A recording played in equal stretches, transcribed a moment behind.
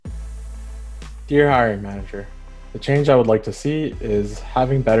Dear hiring manager, the change I would like to see is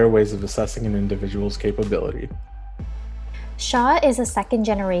having better ways of assessing an individual's capability. Shah is a second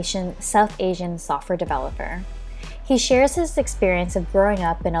generation South Asian software developer. He shares his experience of growing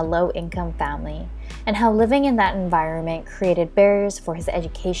up in a low income family and how living in that environment created barriers for his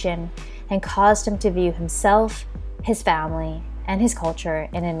education and caused him to view himself, his family, and his culture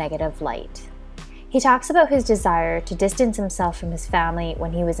in a negative light. He talks about his desire to distance himself from his family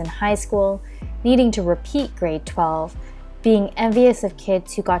when he was in high school, needing to repeat grade 12, being envious of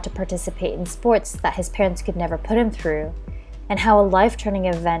kids who got to participate in sports that his parents could never put him through, and how a life-turning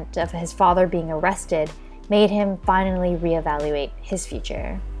event of his father being arrested made him finally reevaluate his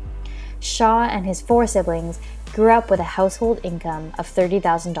future. Shah and his four siblings grew up with a household income of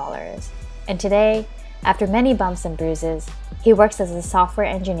 $30,000, and today, after many bumps and bruises, he works as a software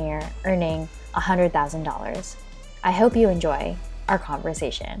engineer earning $100,000. I hope you enjoy our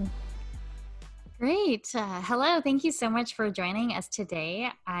conversation. Great. Hello. Thank you so much for joining us today.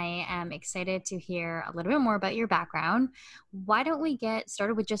 I am excited to hear a little bit more about your background. Why don't we get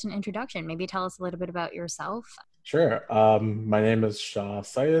started with just an introduction? Maybe tell us a little bit about yourself. Sure. My name is Shah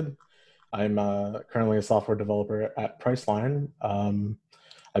Syed. I'm currently a software developer at Priceline.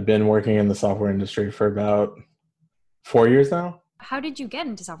 I've been working in the software industry for about 4 years now. How did you get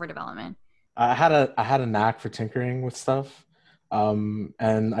into software development? I had a knack for tinkering with stuff,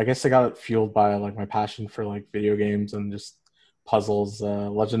 and I guess I got it fueled by like my passion for like video games and just puzzles.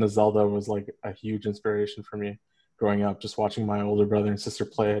 Legend of Zelda was like a huge inspiration for me growing up, just watching my older brother and sister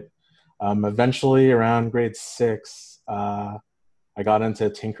play it. Eventually, around grade six, I got into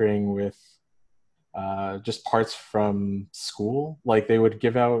tinkering with just parts from school. Like they would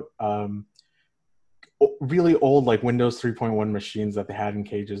give out really old like Windows 3.1 machines that they had in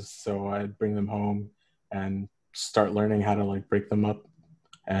cages. So I'd bring them home and start learning how to like break them up.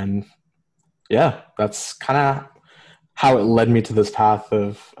 And yeah, that's kind of how it led me to this path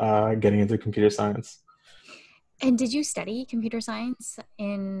of getting into computer science. And did you study computer science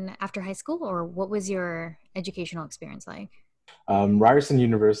in after high school, or what was your educational experience like? Ryerson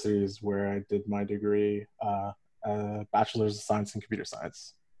University is where I did my degree, Bachelor's of Science in Computer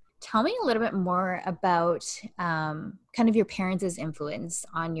Science. Tell me a little bit more about kind of your parents' influence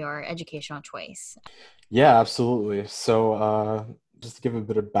on your educational choice. Yeah, absolutely. So, just to give a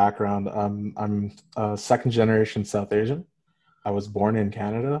bit of background, I'm second generation South Asian. I was born in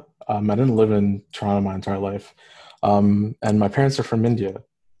Canada. I didn't live in Toronto my entire life. And my parents are from India.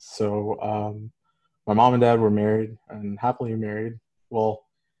 So, my mom and dad were married and happily married. Well,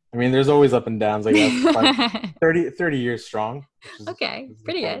 I mean, there's always up and downs, I guess, but 30 years strong, which Okay, is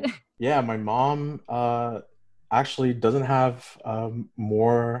pretty good. important. Yeah, my mom actually doesn't have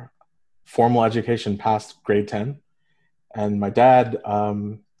more formal education past grade 10. And my dad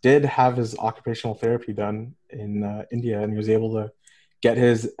did have his occupational therapy done in India, and he was able to get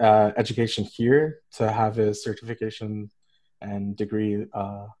his education here to have his certification and degree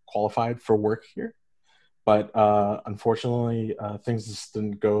qualified for work here. But unfortunately, things just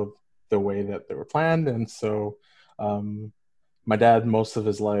didn't go the way that they were planned. And so um, my dad, most of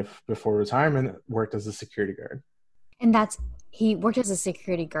his life before retirement, worked as a security guard. And that's he worked as a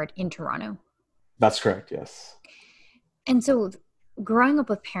security guard in Toronto. That's correct, yes. And so growing up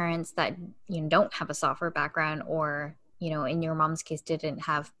with parents that don't have a software background or, in your mom's case didn't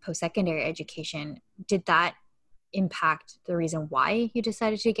have post-secondary education, did that impact the reason why you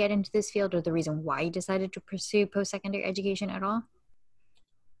decided to get into this field or the reason why you decided to pursue post-secondary education at all?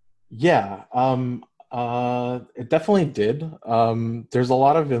 Yeah, it definitely did. There's a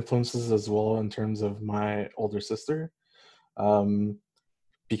lot of influences as well in terms of my older sister, um,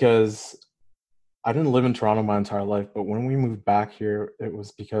 because I didn't live in Toronto my entire life, but when we moved back here, it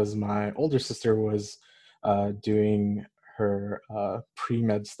was because my older sister was doing her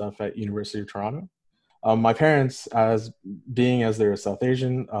pre-med stuff at University of Toronto. My parents, as being as they're South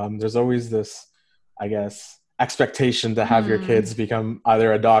Asian, there's always this, I guess, expectation to have your Hmm. kids become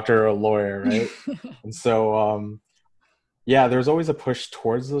either a doctor or a lawyer, right? And so, yeah, there's always a push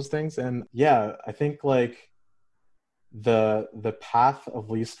towards those things. And yeah, I think like the path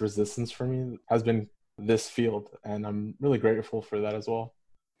of least resistance for me has been this field, and I'm really grateful for that as well.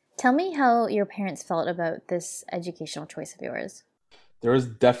 Tell me how your parents felt about this educational choice of yours. There was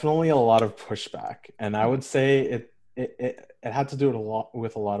definitely a lot of pushback, and I would say it had to do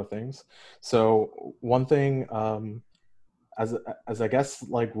with a lot of things. So one thing, as I guess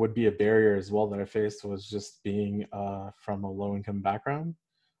like would be a barrier as well that I faced was just being from a low income background.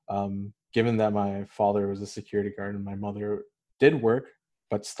 Given that my father was a security guard and my mother did work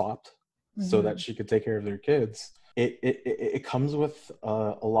but stopped so that Hmm. she could take care of their kids, it comes with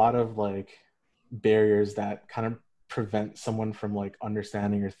a lot of like barriers that kind of prevent someone from like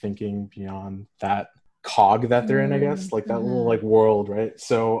understanding or thinking beyond that cog that they're in, I guess, like that little like world, right?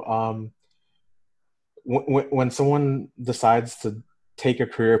 So when someone decides to take a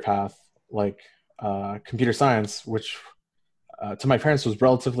career path like computer science, which to my parents was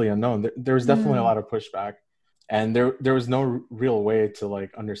relatively unknown, there was definitely a lot of pushback, and there was no real way to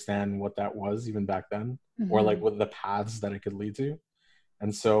like understand what that was even back then, or like what the paths that it could lead to.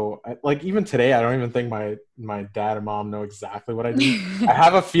 And so, like, even today, I don't even think my dad and mom know exactly what I do. I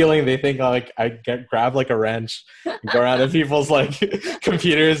have a feeling they think like I grab like a wrench and go around to people's like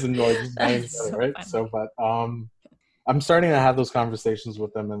computers and like just bang together, right? Funny. So, but I'm starting to have those conversations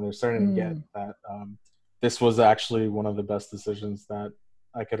with them, and they're starting to get that this was actually one of the best decisions that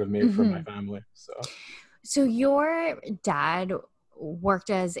I could have made for my family. So your dad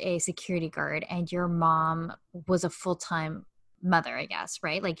worked as a security guard, and your mom was a full-time mother, I guess,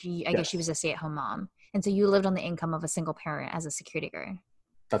 right? Like, I guess she was a stay-at-home mom. And so you lived on the income of a single parent as a security guard.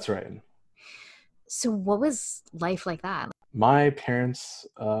 That's right. So what was life like that? My parents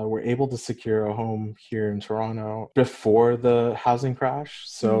were able to secure a home here in Toronto before the housing crash.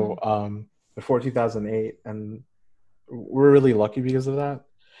 So before 2008. And we're really lucky because of that.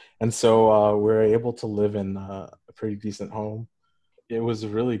 And so we're able to live in a pretty decent home. It was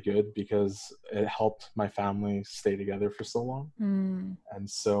really good because it helped my family stay together for so long. And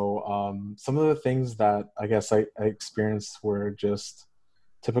so some of the things that I guess I experienced were just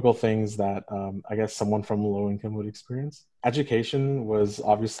typical things that I guess someone from low income would experience. Education was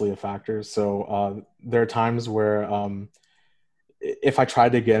obviously a factor. So there are times where if I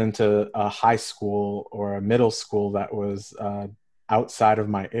tried to get into a high school or a middle school that was outside of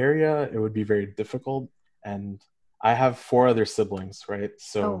my area, it would be very difficult. And I have 4 other siblings, right?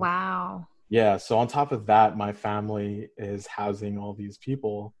 So, oh, wow. Yeah. So on top of that, my family is housing all these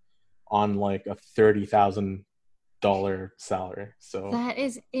people on like a $30,000 salary. So that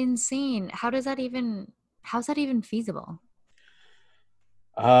is insane. How's that even feasible?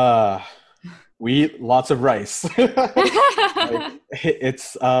 We eat lots of rice. Like,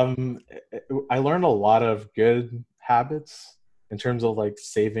 it's I learned a lot of good habits in terms of like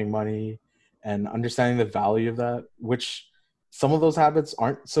saving money and understanding the value of that, which some of those habits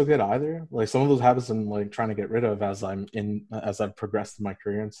aren't so good either. Like some of those habits I'm like trying to get rid of as I've progressed in my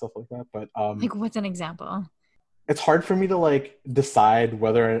career and stuff like that. But like, what's an example? It's hard for me to like decide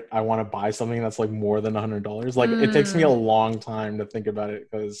whether I want to buy something that's like more than $100. Like it takes me a long time to think about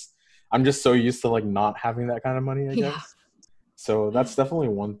it because I'm just so used to like not having that kind of money, I guess. So that's definitely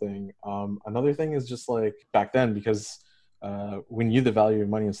one thing. Another thing is just like back then, because we knew the value of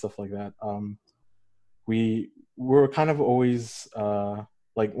money and stuff like that. We were kind of always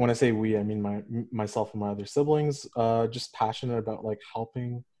like, when I say we, I mean myself and my other siblings, just passionate about like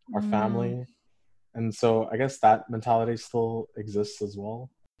helping our family. And so I guess that mentality still exists as well.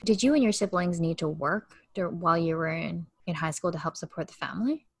 Did you and your siblings need to work while you were in high school to help support the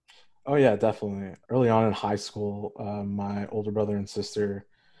family? Oh, yeah, definitely. Early on in high school, my older brother and sister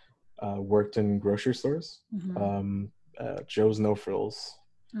worked in grocery stores, Joe's No Frills.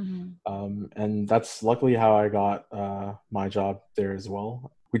 And that's luckily how I got my job there as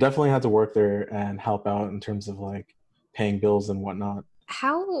well. We definitely had to work there and help out in terms of like paying bills and whatnot.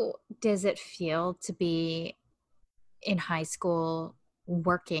 How does it feel to be in high school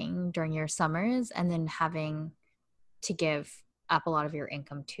working during your summers and then having to give up a lot of your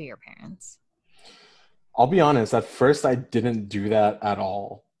income to your parents? I'll be honest, at first I didn't do that at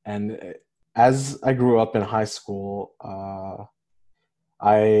all. And as I grew up in high school,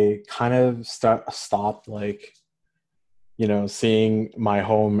 I kind of stopped like, seeing my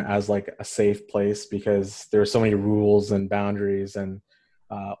home as like a safe place because there were so many rules and boundaries, and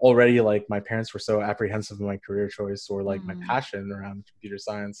already like my parents were so apprehensive of my career choice or like my passion around computer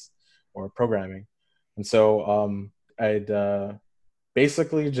science or programming. And so I'd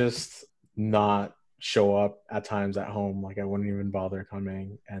basically just not show up at times at home. Like I wouldn't even bother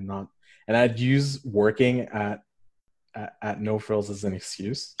coming and I'd use working at No Frills as an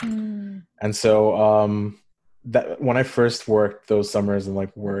excuse. And so that when I first worked those summers and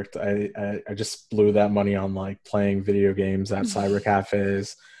like worked, I just blew that money on like playing video games at cyber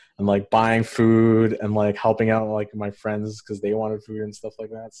cafes and like buying food and like helping out like my friends because they wanted food and stuff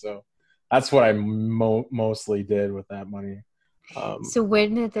like that. So that's what I mostly did with that money. So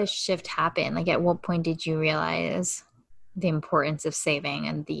when did this shift happen? Like at what point did you realize the importance of saving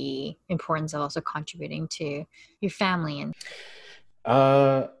and the importance of also contributing to your family? And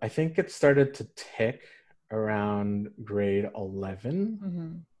I think it started to tick around grade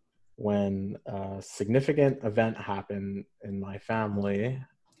 11 when a significant event happened in my family.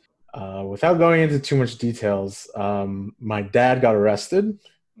 Without going into too much details, my dad got arrested.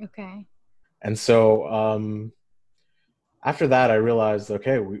 Okay. And so after that, I realized,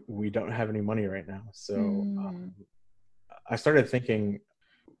 okay, we don't have any money right now. So Mm. I started thinking,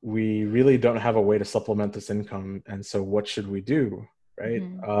 we really don't have a way to supplement this income. And so what should we do? Right.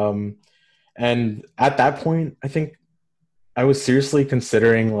 Mhm. And at that point, I think I was seriously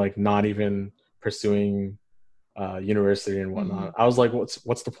considering like not even pursuing university and whatnot. Mhm. I was like,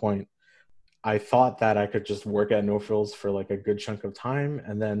 what's the point? I thought that I could just work at No Frills for like a good chunk of time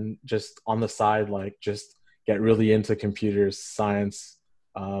and then just on the side, like just get really into computer science.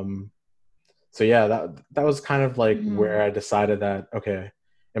 Um, so yeah, that was kind of like where Mhm. I decided that, okay,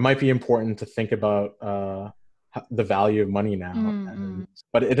 it might be important to think about the value of money now. Mm-mm.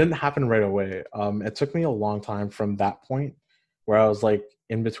 But it didn't happen right away. It took me a long time from that point where I was like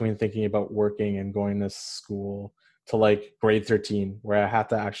in between thinking about working and going to school to like grade 13, where I had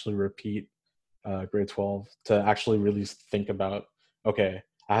to actually repeat grade 12 to actually really think about, okay,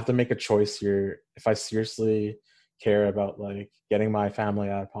 I have to make a choice here. If I seriously care about like getting my family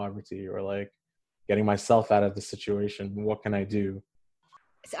out of poverty or like getting myself out of the situation, what can I do?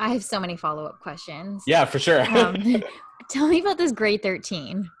 So I have so many follow-up questions. Yeah, for sure. Tell me about this grade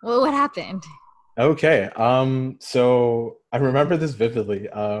 13. Well, what happened? Okay. So I remember this vividly.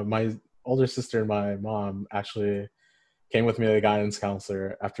 My older sister and my mom actually came with me to the guidance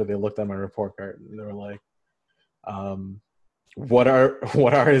counselor after they looked at my report card and they were like, um, what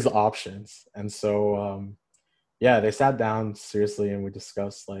are his options? And so yeah, they sat down seriously and we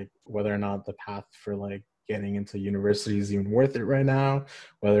discussed like whether or not the path for like getting into university is even worth it right now,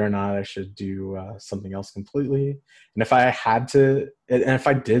 whether or not I should do something else completely. And if I had to, and if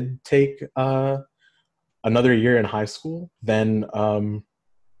I did take another year in high school, then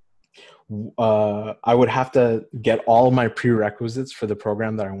I would have to get all of my prerequisites for the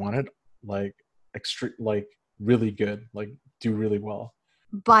program that I wanted, like like really good, like do really well.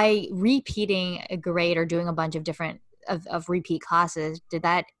 By repeating a grade or doing a bunch of different of repeat classes, did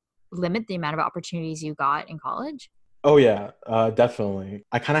that limit the amount of opportunities you got in college? Oh yeah, definitely.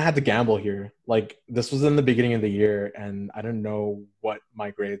 I kind of had to gamble here. Like this was in the beginning of the year, and I didn't know what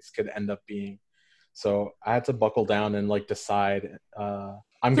my grades could end up being, so I had to buckle down and like decide.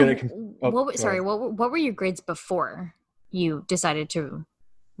 I'm So gonna. Oh, what go sorry, ahead. what were your grades before you decided to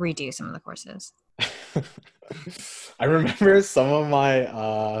redo some of the courses? I remember some of my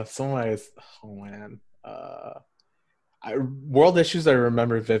oh man world issues I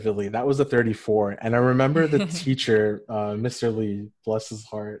remember vividly. That was a 34, and I remember the teacher, Mr. Lee, bless his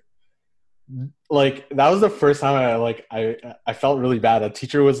heart. Like that was the first time I felt really bad. A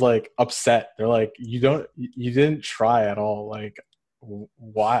teacher was like upset. They're like, you didn't try at all. Like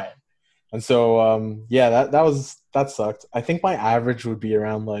why? And so yeah, that sucked. I think my average would be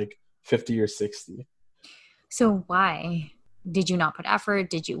around like 50 or 60. So why did you not put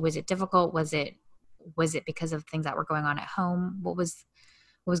effort? Was it difficult? Was it because of things that were going on at home? What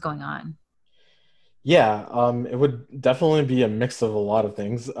was going on? Yeah, it would definitely be a mix of a lot of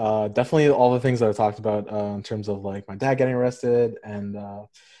things. Definitely all the things that I talked about in terms of like my dad getting arrested and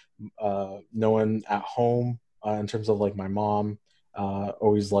no one at home in terms of like my mom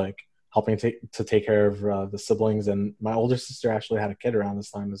always like helping to take care of the siblings, and my older sister actually had a kid around this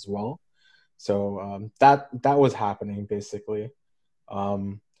time as well. So that was happening basically.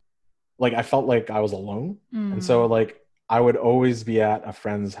 Um, like I felt like I was alone, and so Mm. like I would always be at a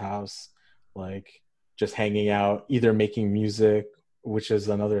friend's house, like just hanging out, either making music, which is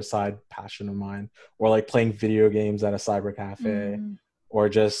another side passion of mine, or like playing video games at a cyber cafe, Mm. or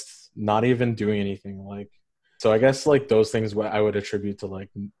just not even doing anything. Like so, I guess like those things what I would attribute to like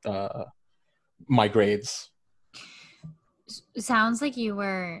uh, my grades. Sounds like you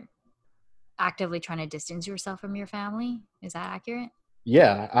were actively trying to distance yourself from your family. Is that accurate?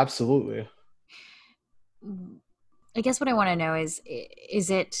 Yeah, absolutely. I guess what I want to know is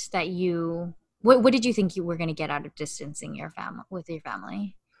it that what did you think you were going to get out of distancing your family with your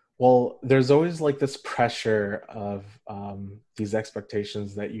family? Well, there's always like this pressure of these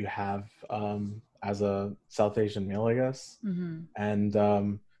expectations that you have as a South Asian male, I guess. Mm-hmm.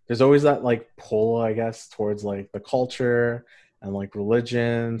 And there's always that like pull, I guess, towards like the culture and like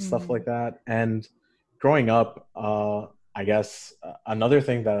religion, stuff Mm-hmm. like that. And growing up, I guess another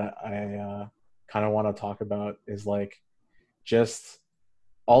thing that I kind of want to talk about is like just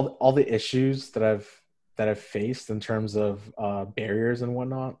all the issues that I've faced in terms of barriers and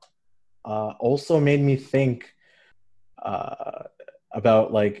whatnot also made me think uh,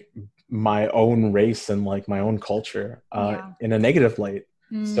 about like my own race and like my own culture Yeah. in a negative light.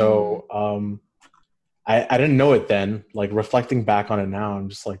 Mm. So I didn't know it then. Like reflecting back on it now, I'm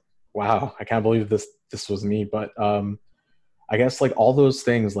just like, wow, I can't believe this was me. But I guess like all those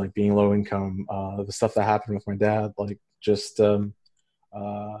things, like being low income, the stuff that happened with my dad, like just uh,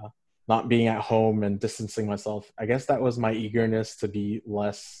 not being at home and distancing myself. I guess that was my eagerness to be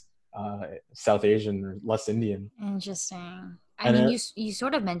less South Asian or less Indian. Interesting. I And mean, it, you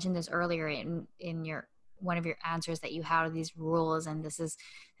sort of mentioned this earlier in your one of your answers, that you had these rules, and this is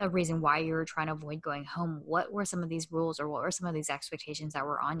a reason why you were trying to avoid going home. What were some of these rules, or what were some of these expectations that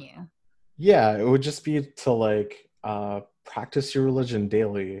were on you? yeah, it would just be to like practice your religion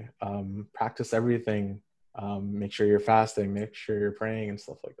daily, practice everything, make sure you're fasting, make sure you're praying and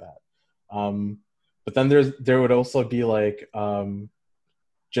stuff like that. Um, but then there would also be like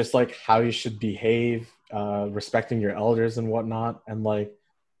just like how you should behave, respecting your elders and whatnot. And like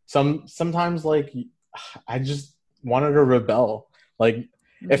sometimes like I just wanted to rebel. Like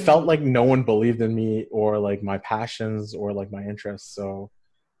it felt Mm. like no one believed in me or like my passions or like my interests. So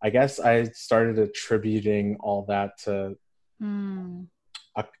I guess I started attributing all that to Mm.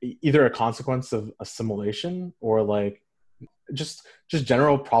 either a consequence of assimilation or like just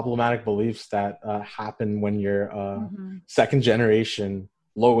general problematic beliefs that happen when you're Mm-hmm. second generation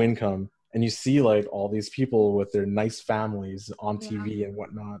low income and you see like all these people with their nice families on Yeah. TV and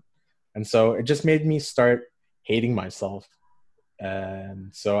whatnot. And so it just made me start hating myself.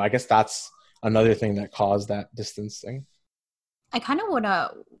 And so I guess that's another thing that caused that distancing. I kind of want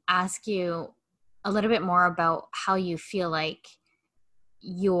to ask you a little bit more about how you feel like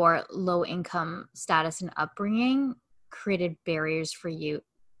your low income status and upbringing created barriers for you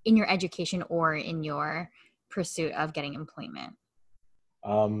in your education or in your pursuit of getting employment.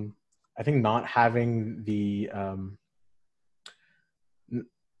 um, I think not having the n-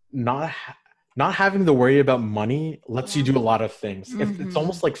 not ha- not having to worry about money lets you Yeah. do a lot of things. It's Mm-hmm.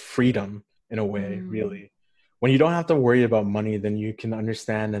 almost like freedom in a way, Mm. really. When you don't have to worry about money, then you can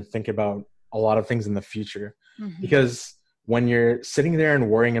understand and think about a lot of things in the future. Mm-hmm. Because when you're sitting there and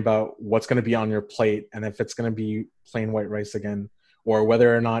worrying about what's going to be on your plate and if it's going to be plain white rice again, or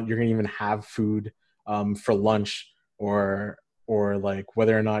whether or not you're going to even have food for lunch, or like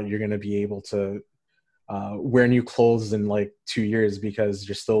whether or not you're going to be able to wear new clothes in like 2 years because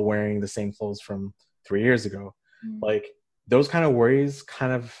you're still wearing the same clothes from 3 years ago. Mm. Like those kind of worries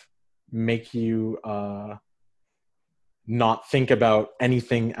kind of make you not think about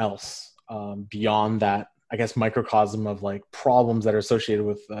anything else beyond that, I guess, microcosm of like problems that are associated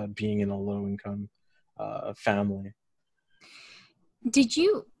with being in a low income family. Did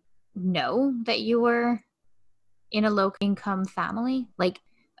you know that you were in a low income family? Like,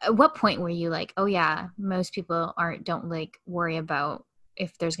 at what point were you like, oh yeah, most people aren't don't like worry about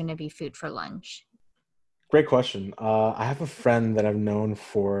if there's going to be food for lunch? Great question. I have a friend that I've known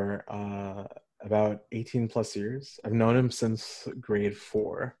for about 18 plus years. I've known him since grade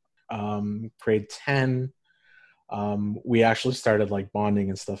four. Grade 10, we actually started like bonding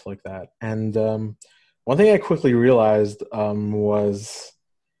and stuff like that. And one thing I quickly realized was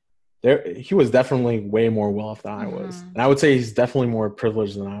he was definitely way more well off than I was. Mm-hmm. And I would say he's definitely more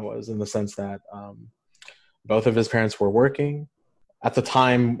privileged than I was in the sense that both of his parents were working. At the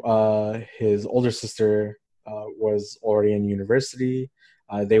time, his older sister was already in university.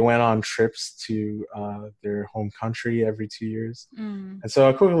 They went on trips to their home country every 2 years, Mm. and so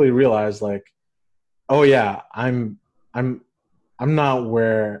I quickly realized, like, oh yeah, I'm I'm not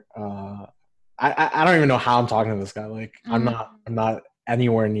where I don't even know how I'm talking to this guy. Like, Mm. I'm not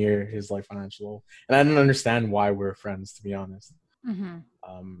anywhere near his like financial, and I didn't understand why we're friends, to be honest. Mm-hmm.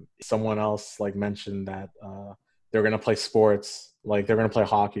 Someone else like mentioned that they're gonna play sports, like they're gonna play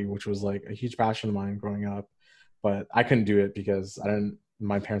hockey, which was like a huge passion of mine growing up, but I couldn't do it because I didn't.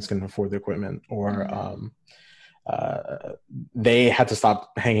 My parents couldn't afford the equipment, or Mm-hmm. uh, they had to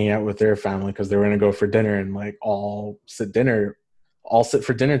stop hanging out with their family because they were gonna go for dinner and like all sit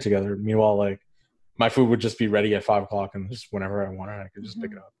for dinner together. Meanwhile, like my food would just be ready at 5 o'clock, and just whenever I wanted, I could just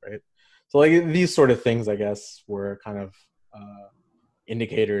pick Mm-hmm. it up, right? So like these sort of things, I guess, were kind of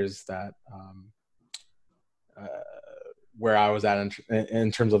indicators that uh, where I was at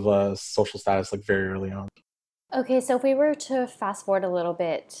in terms of social status, like very early on. Okay, so if we were to fast forward a little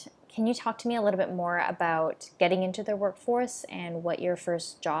bit, can you talk to me a little bit more about getting into the workforce and what your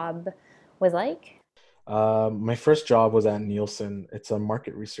first job was like? My first job was at Nielsen. It's a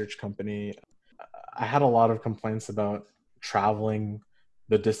market research company. I had a lot of complaints about traveling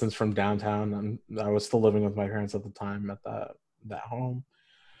the distance from downtown, and I was still living with my parents at the time at that home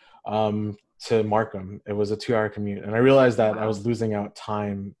to Markham. It was a 2 hour commute, and I realized that I Wow. was losing out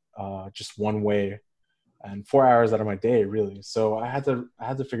time just one way and 4 hours out of my day, really. So I had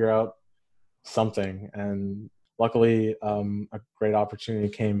to figure out something. And luckily, a great opportunity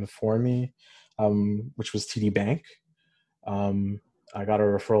came before me, which was TD Bank. I got a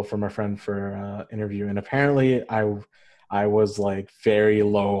referral from a friend for interview, and apparently I was like very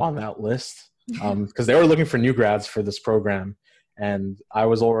low on that list because they were looking for new grads for this program, and I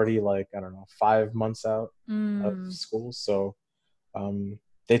was already like, I don't know, 5 months out of school, so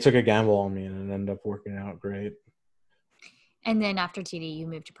they took a gamble on me, and it ended up working out great. And then after TD, you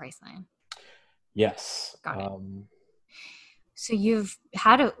moved to Priceline. Yes. Got it. So you've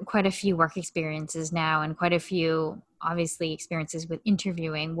had quite a few work experiences now, and quite a few, obviously, experiences with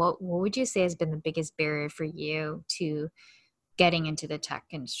interviewing. What would you say has been the biggest barrier for you to getting into the tech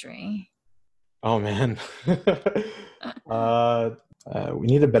industry? Oh man, we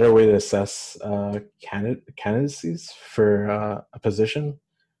need a better way to assess candidacies for a position.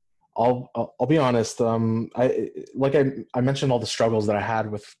 I'll be honest. I mentioned all the struggles that I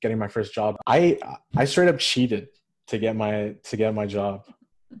had with getting my first job. I straight up cheated to get my job,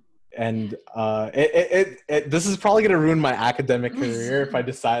 and this is probably gonna ruin my academic career if I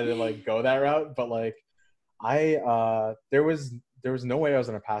decided to like go that route. But like there was no way I was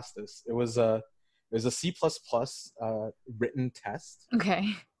gonna pass this. It was a C++ written test.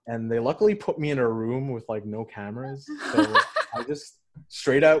 Okay. And they luckily put me in a room with like no cameras, so I just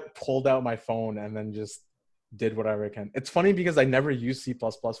straight out pulled out my phone and then just did whatever I can. It's funny because I never used C++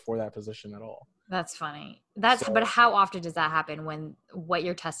 for that position at all. That's funny. But how often does that happen when what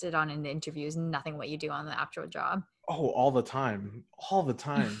you're tested on in the interview is nothing what you do on the actual job? Oh, all the time.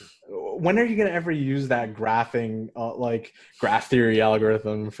 When are you going to ever use that graphing, like graph theory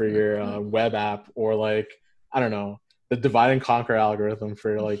algorithm for your web app, or like, I don't know, the divide and conquer algorithm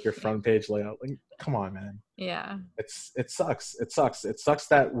for like your front page layout? Like, come on, man. Yeah. It sucks. It sucks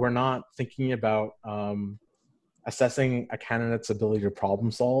that we're not thinking about assessing a candidate's ability to problem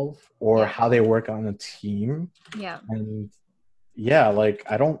solve or how they work on a team. Yeah. And yeah, like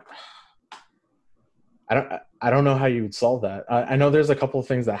I don't know how you would solve that. I know there's a couple of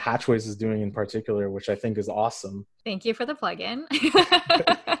things that Hatchways is doing in particular, which I think is awesome. Thank you for the plug-in.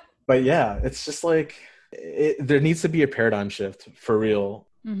 But yeah, it's just like there needs to be a paradigm shift for real.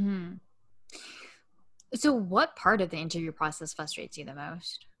 Mm-hmm. So what part of the interview process frustrates you the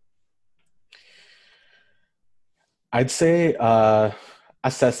most? I'd say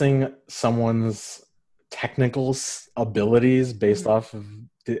assessing someone's technical abilities based off of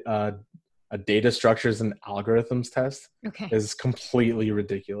a data structures and algorithms test is completely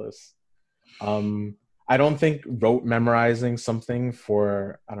ridiculous. I don't think rote memorizing something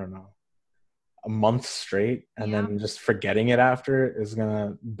for, I don't know, a month straight and then just forgetting it after is going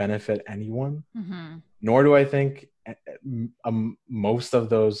to benefit anyone. Mm-hmm. Nor do I think most of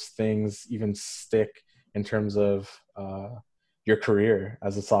those things even stick in terms of your career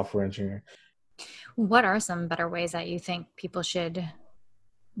as a software engineer. What are some better ways that you think people should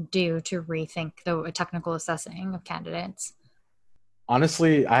do to rethink the technical assessing of candidates?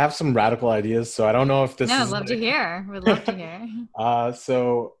 Honestly, I have some radical ideas, so I don't know if this is... I'd love to hear. We'd love to hear.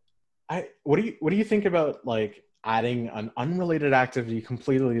 What do you think about like adding an unrelated activity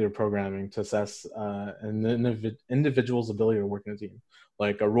completely to programming to assess an individual's ability to work in a team,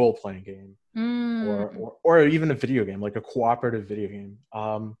 like a role-playing game or even a video game, like a cooperative video game?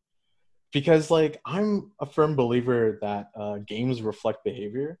 Because like I'm a firm believer that games reflect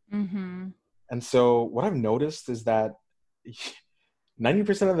behavior. Mm-hmm. And so what I've noticed is that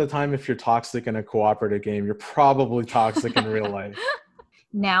 90% of the time, if you're toxic in a cooperative game, you're probably toxic in real life.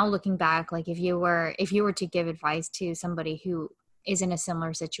 Now looking back, like if you were to give advice to somebody who is in a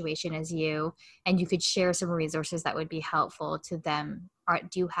similar situation as you, and you could share some resources that would be helpful to them,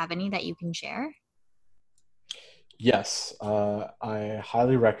 do you have any that you can share? Yes, I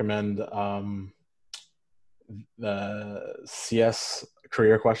highly recommend the CS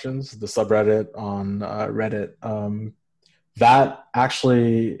career questions, the subreddit on Reddit. That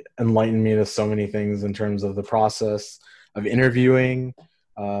actually enlightened me to so many things in terms of the process of interviewing,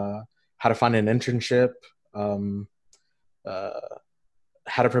 how to find an internship, how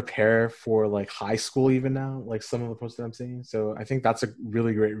to prepare for like high school even now, like some of the posts that I'm seeing. So I think that's a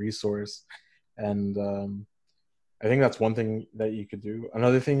really great resource. And I think that's one thing that you could do.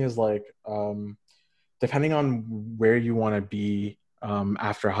 Another thing is like, depending on where you want to be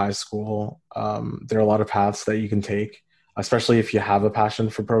after high school, there are a lot of paths that you can take, especially if you have a passion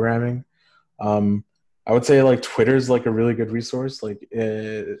for programming. I would say like Twitter is like a really good resource. Like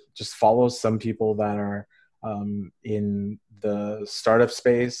just follow some people that are in the startup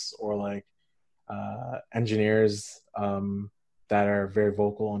space, or like engineers that are very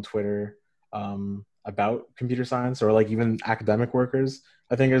vocal on Twitter about computer science, or like even academic workers,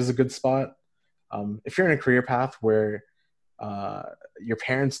 I think is a good spot. if you're in a career path where your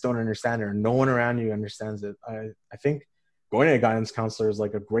parents don't understand it or no one around you understands it, I think going to a guidance counselor is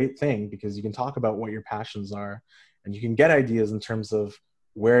like a great thing, because you can talk about what your passions are and you can get ideas in terms of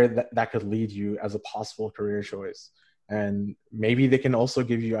where that could lead you as a possible career choice. And maybe they can also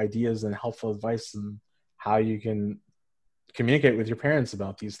give you ideas and helpful advice on how you can communicate with your parents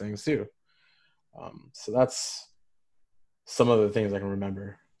about these things too. So that's some of the things I can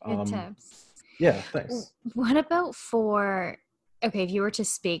remember. Good tips. Yeah, thanks. What about if you were to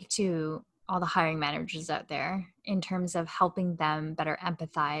speak to all the hiring managers out there in terms of helping them better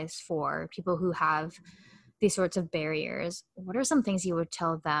empathize for people who have these sorts of barriers, what are some things you would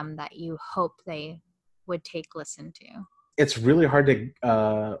tell them that you hope they would listen to? It's really hard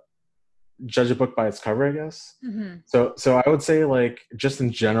to judge a book by its cover, I guess. Mm-hmm. So I would say, like, just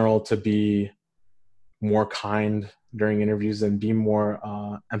in general, to be more kind during interviews and be more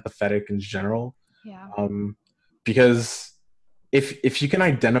empathetic in general. Yeah. Because if you can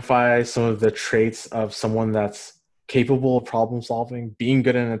identify some of the traits of someone that's capable of problem solving, being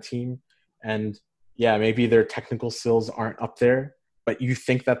good in a team, and yeah, maybe their technical skills aren't up there, but you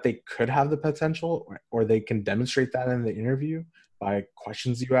think that they could have the potential, or they can demonstrate that in the interview by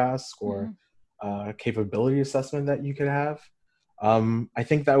questions you ask or capability assessment that you could have, I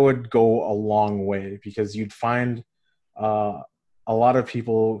think that would go a long way, because you'd find a lot of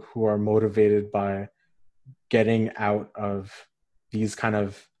people who are motivated by getting out of these kind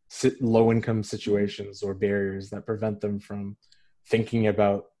of low-income situations or barriers that prevent them from thinking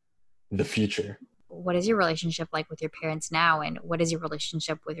about the future. What is your relationship like with your parents now, and what is your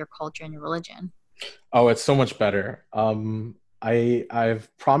relationship with your culture and your religion? Oh, it's so much better. I've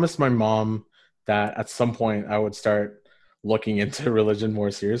promised my mom that at some point I would start looking into religion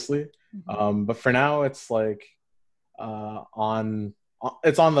more seriously. Mm-hmm. But for now, it's like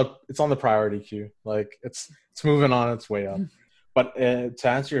it's on the priority queue. Like it's moving on its way up. But to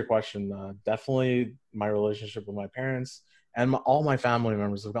answer your question, definitely my relationship with my parents and all my family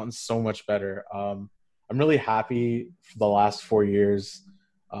members have gotten so much better. I'm really happy for the last 4 years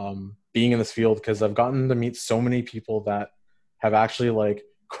being in this field, because I've gotten to meet so many people that have actually like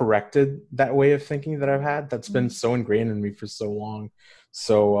corrected that way of thinking that I've had that's been so ingrained in me for so long.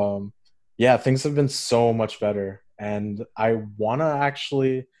 So yeah, things have been so much better, and I want to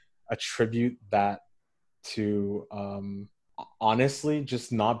actually attribute that to honestly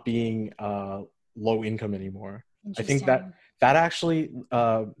just not being low income anymore. I think that actually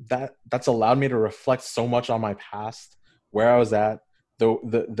that's allowed me to reflect so much on my past, where I was at,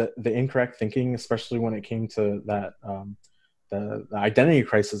 the incorrect thinking, especially when it came to that the identity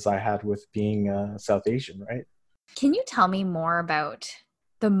crisis I had with being South Asian, right? Can you tell me more about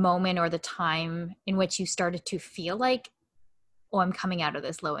the moment or the time in which you started to feel like, oh, I'm coming out of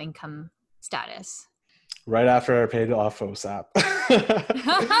this low income status? Right after I paid off OSAP.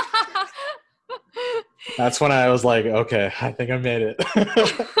 That's when I was like, okay, I think I made it.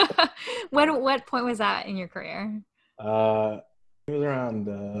 What point was that in your career? It was around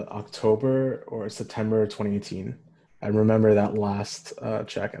October or September 2018. I remember that last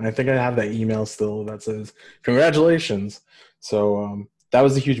check, and I think I have that email still that says congratulations. So that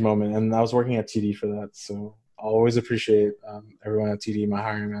was a huge moment, and I was working at TD for that. So I'll always appreciate everyone at TD, my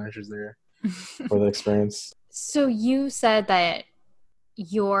hiring managers there, for the experience. So you said that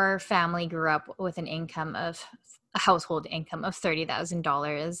your family grew up with a household income of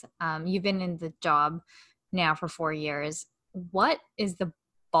 $30,000. You've been in the job now for 4 years. What is the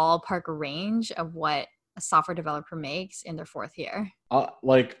ballpark range of what a software developer makes in their fourth year?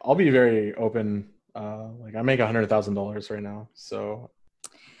 I'll be very open. I make $100,000 right now. So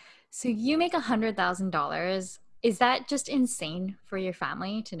you make $100,000. Is that just insane for your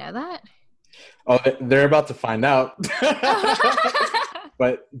family to know that? Oh, they're about to find out.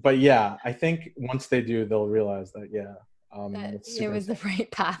 But yeah, I think once they do, they'll realize that it was the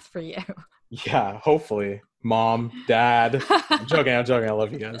right path for you. Yeah, hopefully. Mom, Dad. I'm joking. I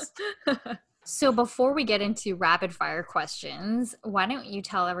love you guys. So before we get into rapid fire questions, why don't you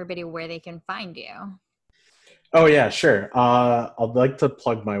tell everybody where they can find you? Oh yeah, sure. I'd like to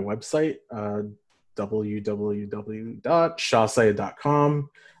plug my website, www.shahsyed.com.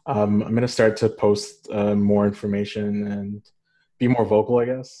 I'm going to start to post more information and be more vocal, I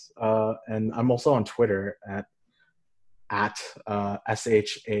guess. And I'm also on Twitter at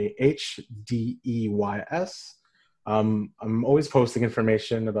SHAHDEYS. I'm always posting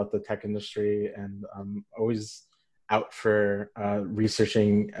information about the tech industry, and I'm always out for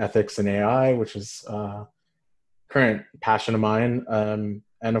researching ethics and AI, which is current passion of mine.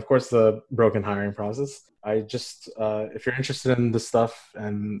 and of course the broken hiring process. I just, if you're interested in this stuff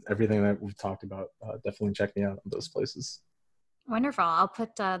and everything that we've talked about, definitely check me out on those places. Wonderful. I'll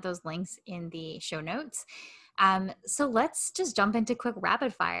put those links in the show notes. So let's just jump into quick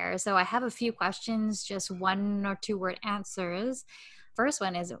rapid fire. So I have a few questions, just 1 or 2 word answers. First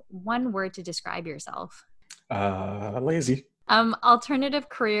one is one word to describe yourself. Lazy. Alternative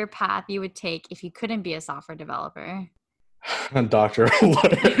career path you would take if you couldn't be a software developer. Doctor.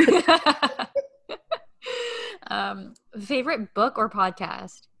 Favorite book or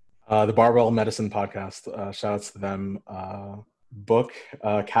podcast? The Barbell Medicine podcast. Shout outs to them. Book,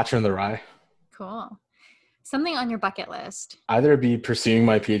 Catcher in the Rye. Cool. Something on your bucket list? Either be pursuing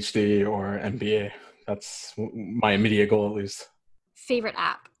my PhD or MBA. That's my immediate goal, at least. Favorite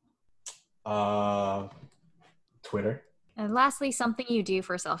app? Twitter. And lastly, something you do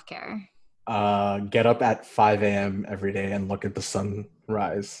for self-care? Get up at 5 a.m. every day and look at the sun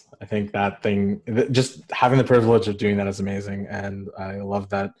rise. I think that thing, just having the privilege of doing that is amazing. And I love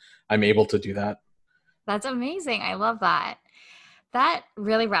that I'm able to do that. That's amazing. I love that. That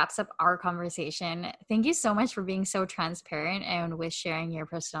really wraps up our conversation. Thank you so much for being so transparent and with sharing your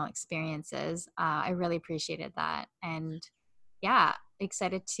personal experiences. I really appreciated that. And yeah,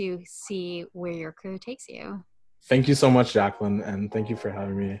 excited to see where your career takes you. Thank you so much, Jacqueline, and thank you for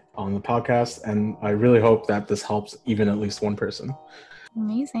having me on the podcast. And I really hope that this helps even at least one person.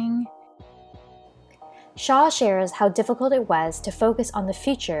 Amazing. Shaw shares how difficult it was to focus on the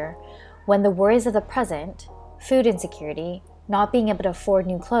future when the worries of the present, food insecurity, not being able to afford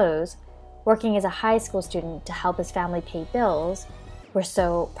new clothes, working as a high school student to help his family pay bills, were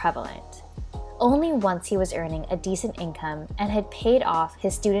so prevalent. Only once he was earning a decent income and had paid off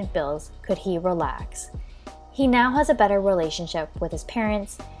his student bills could he relax. He now has a better relationship with his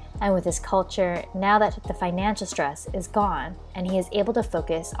parents and with his culture now that the financial stress is gone and he is able to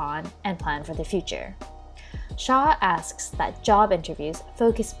focus on and plan for the future. Shaw asks that job interviews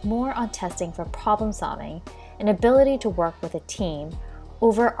focus more on testing for problem solving and ability to work with a team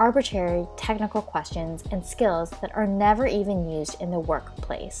over arbitrary technical questions and skills that are never even used in the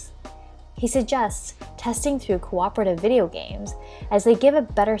workplace. He suggests testing through cooperative video games as they give a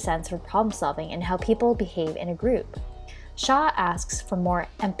better sense for problem solving and how people behave in a group. Shaw asks for more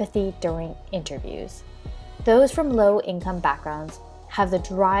empathy during interviews. Those from low-income backgrounds have the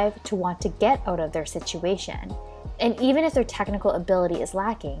drive to want to get out of their situation, and even if their technical ability is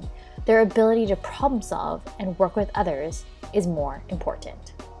lacking, their ability to problem solve and work with others is more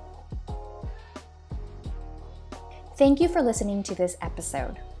important. Thank you for listening to this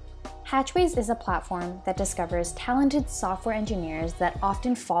episode. Hatchways is a platform that discovers talented software engineers that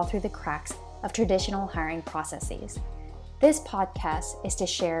often fall through the cracks of traditional hiring processes. This podcast is to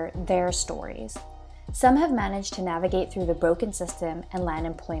share their stories. Some have managed to navigate through the broken system and land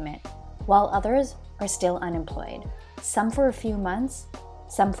employment, while others are still unemployed, some for a few months,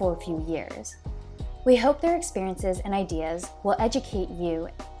 some for a few years. We hope their experiences and ideas will educate you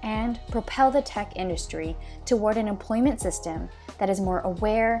and propel the tech industry toward an employment system that is more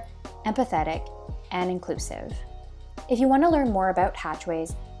aware, empathetic, and inclusive. If you want to learn more about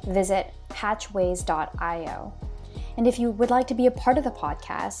Hatchways, visit hatchways.io. And if you would like to be a part of the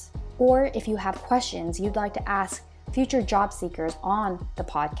podcast, or if you have questions you'd like to ask future job seekers on the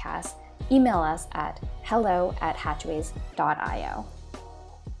podcast, email us at hello@hatchways.io.